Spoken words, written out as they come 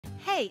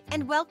Hey,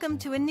 and welcome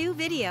to a new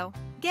video.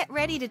 Get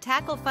ready to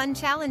tackle fun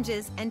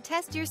challenges and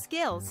test your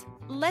skills.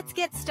 Let's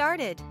get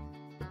started.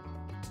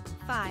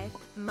 5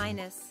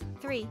 minus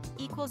 3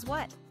 equals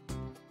what?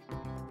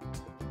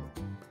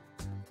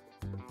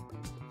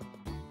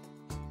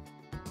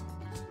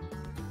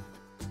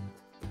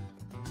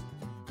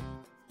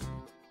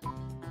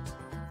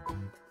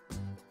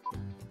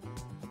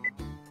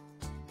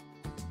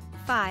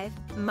 Five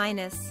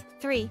minus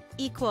 3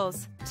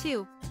 equals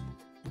 2.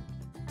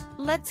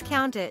 Let's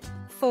count it.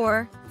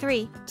 4,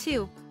 3,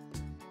 2.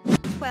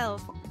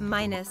 12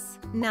 minus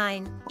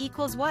 9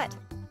 equals what?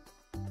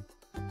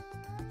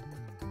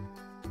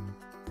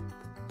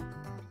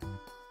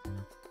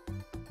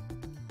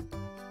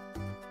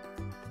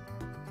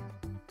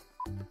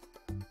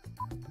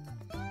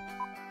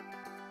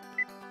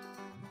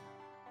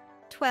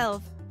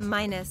 Twelve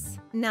minus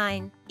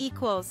 9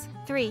 equals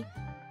 3.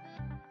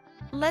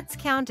 Let's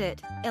count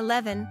it.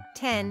 11,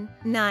 10,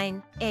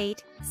 9,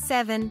 8,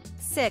 7,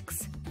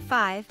 6,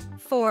 5,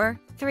 4,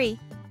 3.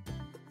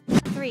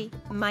 3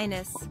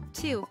 minus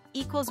 2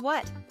 equals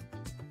what?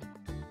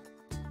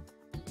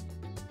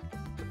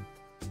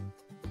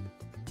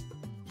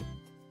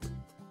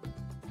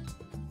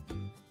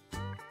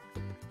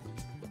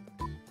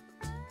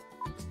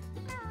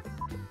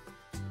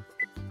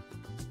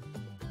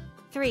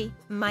 Three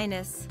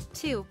minus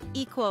 2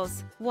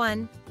 equals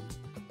 1.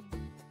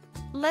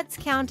 Let's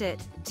count it.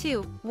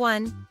 2,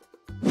 1.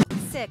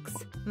 6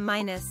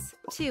 minus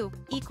 2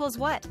 equals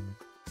what?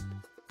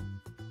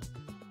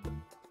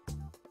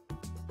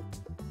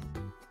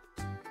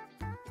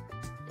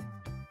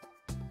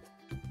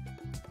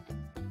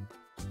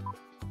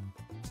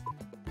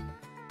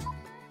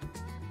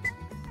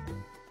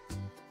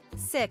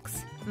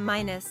 Six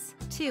minus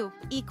 2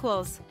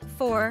 equals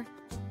 4.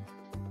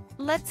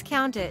 Let's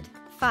count it.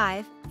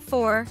 5,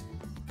 4.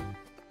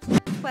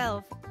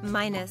 12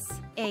 minus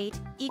 8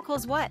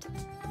 equals what?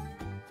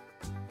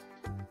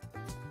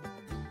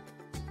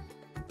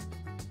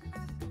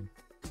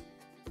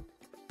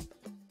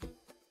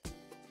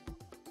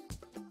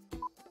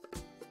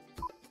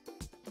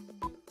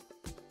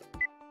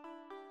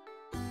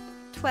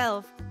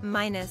 Twelve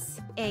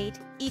minus 8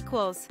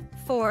 equals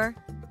 4.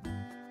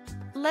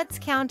 Let's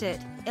count it.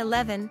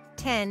 11,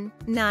 10,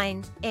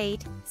 9,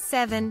 8,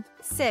 7,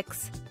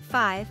 6,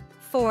 5,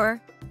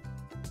 4.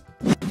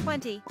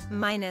 20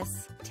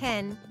 minus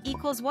 10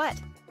 equals what?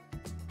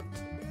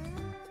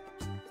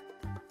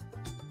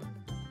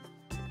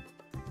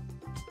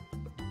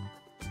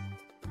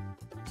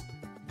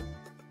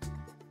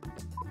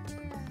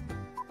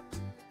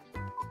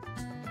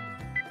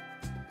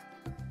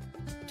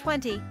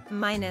 Twenty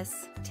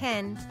minus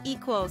 10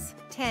 equals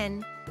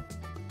 10.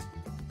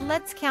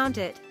 Let's count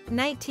it.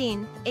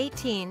 19,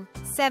 18,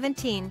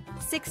 17,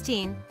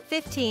 16,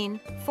 15,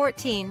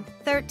 14,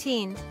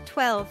 13,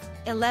 12,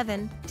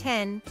 11,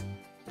 10.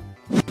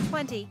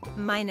 20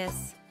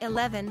 minus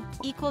 11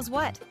 equals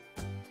what?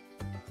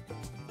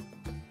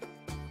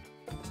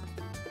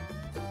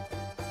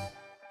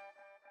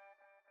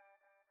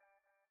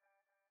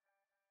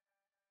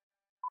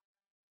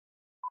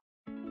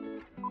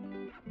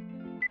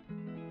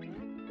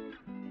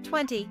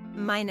 Twenty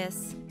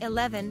minus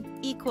 11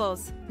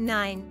 equals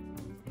 9.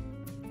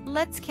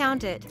 Let's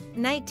count it.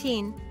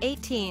 19,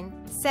 18,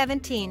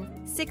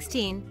 17,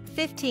 16,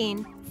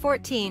 15,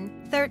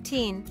 14,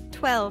 13,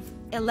 12,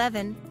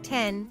 11,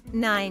 10,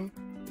 9.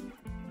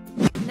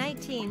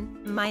 19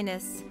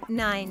 minus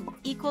 9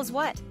 equals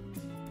what?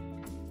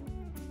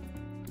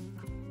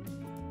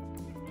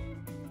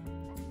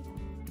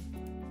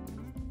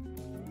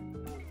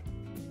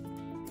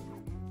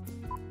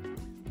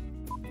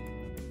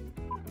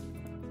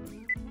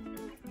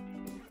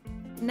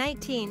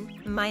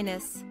 Nineteen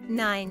minus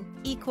 9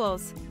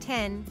 equals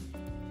 10.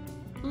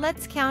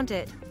 Let's count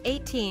it.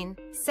 18,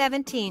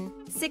 17,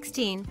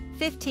 16,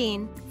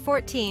 15,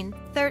 14,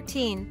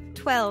 13,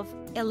 12,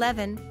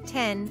 11,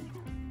 10.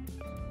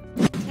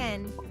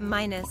 10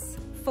 minus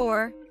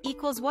 4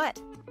 equals what?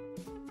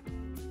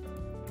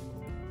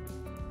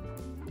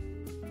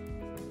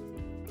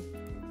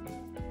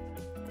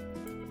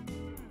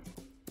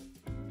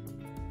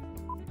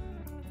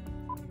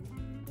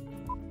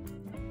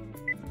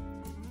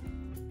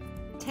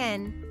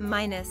 Ten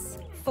minus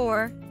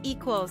 4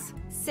 equals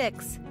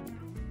 6.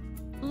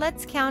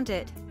 Let's count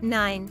it.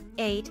 9,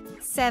 8,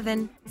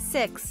 7,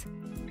 6.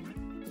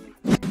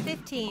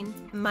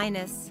 15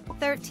 minus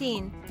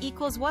 13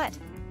 equals what?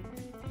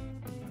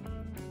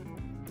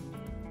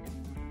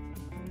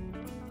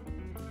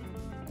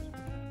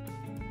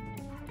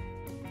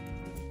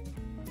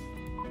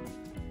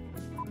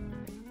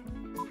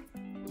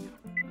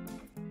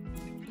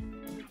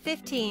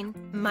 Fifteen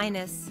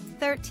minus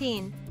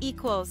 13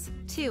 equals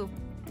 2.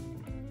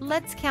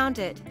 Let's count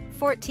it.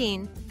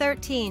 14,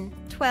 13,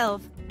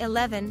 12,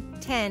 11,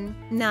 10,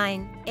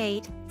 9,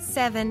 8,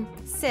 7,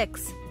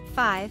 6,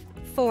 5,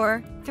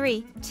 4,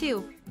 3,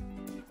 2.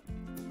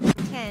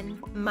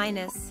 10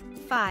 minus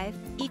 5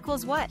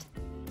 equals what?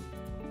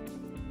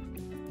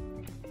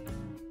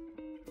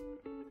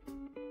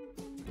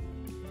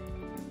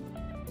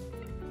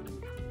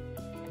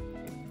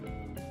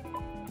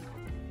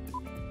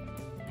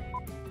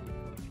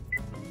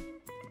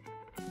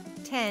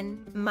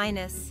 10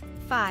 minus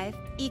 5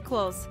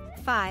 equals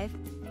 5.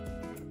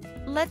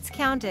 Let's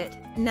count it.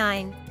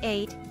 9,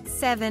 8,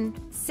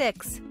 7,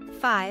 6,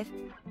 5.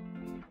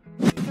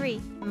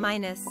 3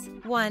 minus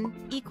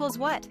 1 equals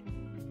what?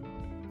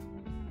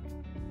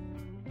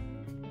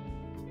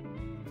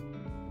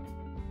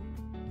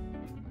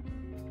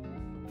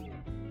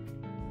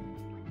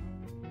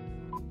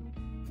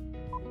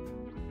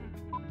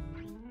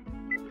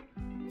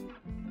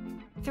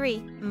 Three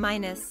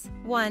minus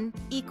 1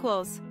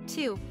 equals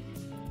 2.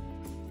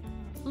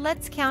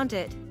 Let's count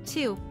it.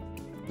 2.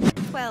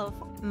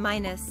 12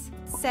 minus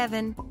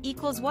 7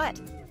 equals what?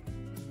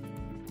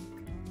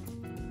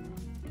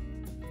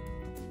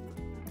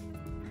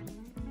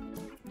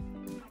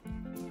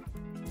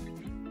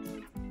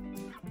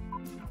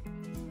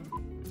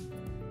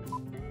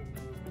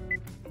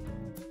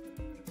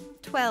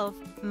 Twelve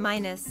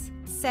minus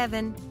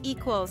 7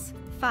 equals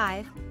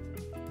 5.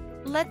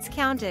 Let's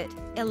count it.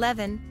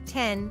 11,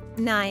 10,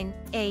 9,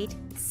 8,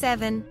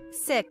 7,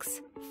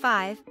 6,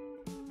 5.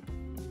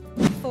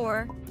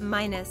 4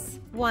 minus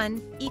 1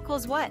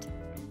 equals what?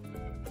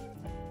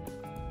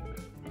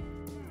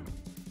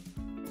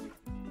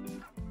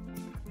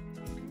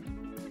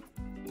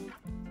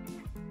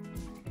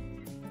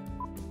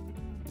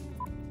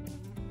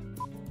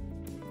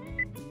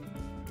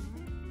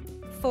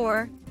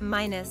 Four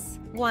minus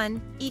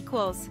 1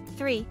 equals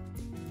 3.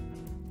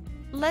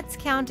 Let's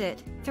count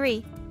it.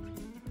 3.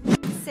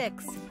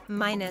 6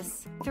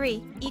 minus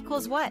 3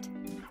 equals what?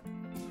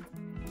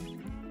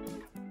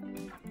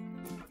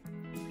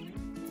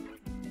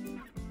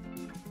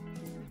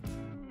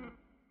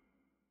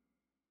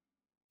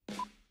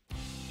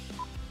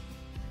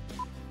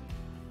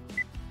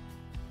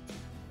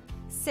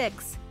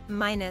 Six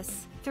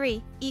minus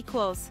 3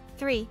 equals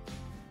 3.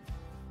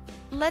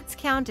 Let's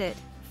count it.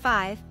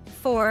 5,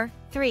 4,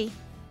 3.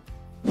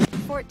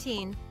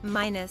 14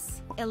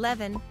 minus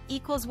 11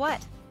 equals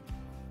what?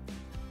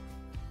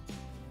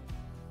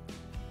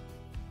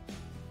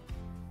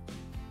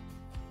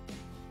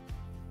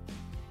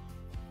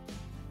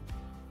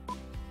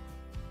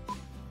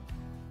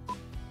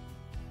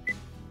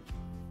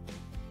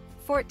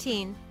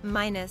 Fourteen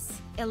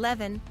minus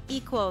 11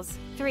 equals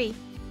 3.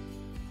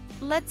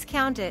 Let's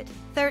count it.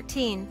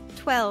 13,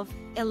 12,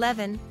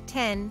 11,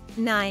 10,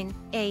 9,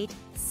 8,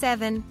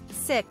 7,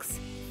 6,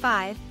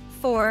 5,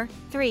 4,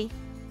 3.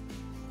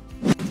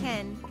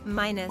 10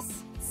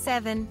 minus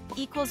 7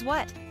 equals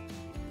what?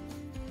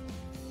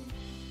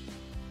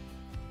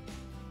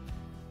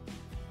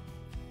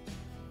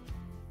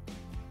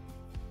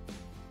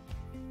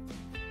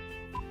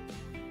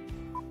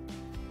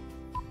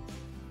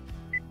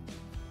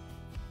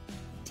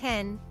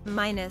 Ten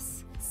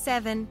minus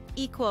 7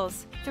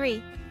 equals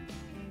 3.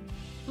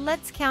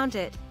 Let's count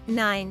it.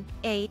 9,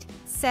 8,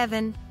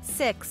 7,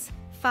 6,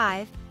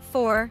 5,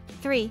 4,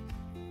 3.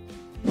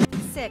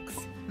 6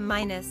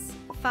 minus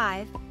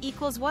 5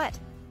 equals what?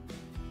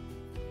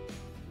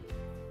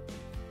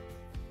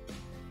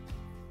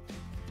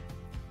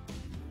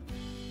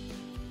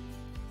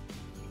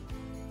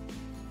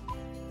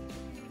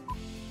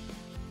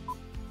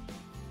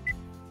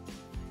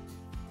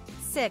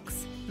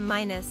 Six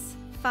minus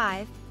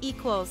 5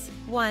 equals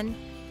 1.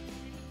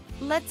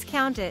 Let's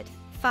count it.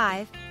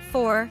 5,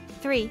 4,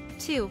 3,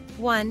 2,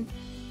 1.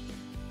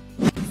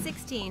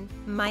 16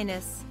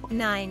 minus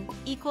 9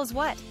 equals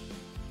what?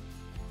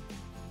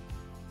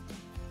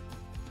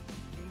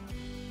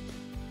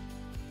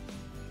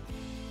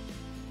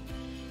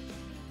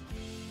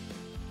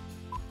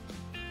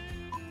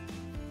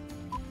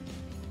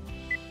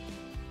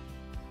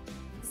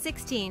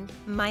 Sixteen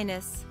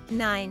minus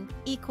 9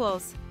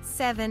 equals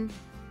 7.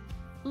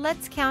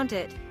 Let's count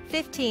it.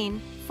 15,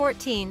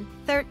 14,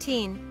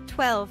 13,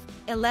 12,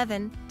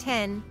 11,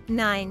 10,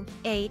 9,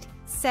 8,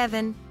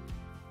 7.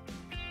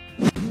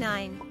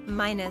 9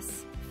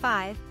 minus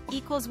 5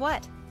 equals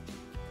what?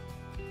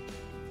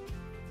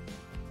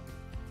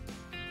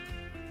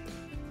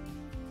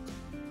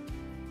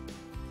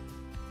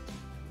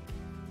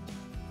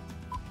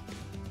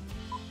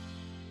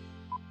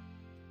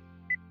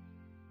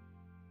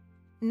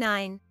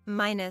 Nine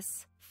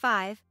minus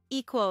 5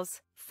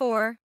 equals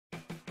 4.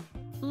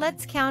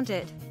 Let's count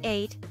it.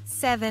 8,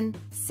 7,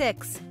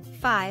 6,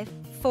 5,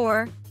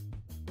 4,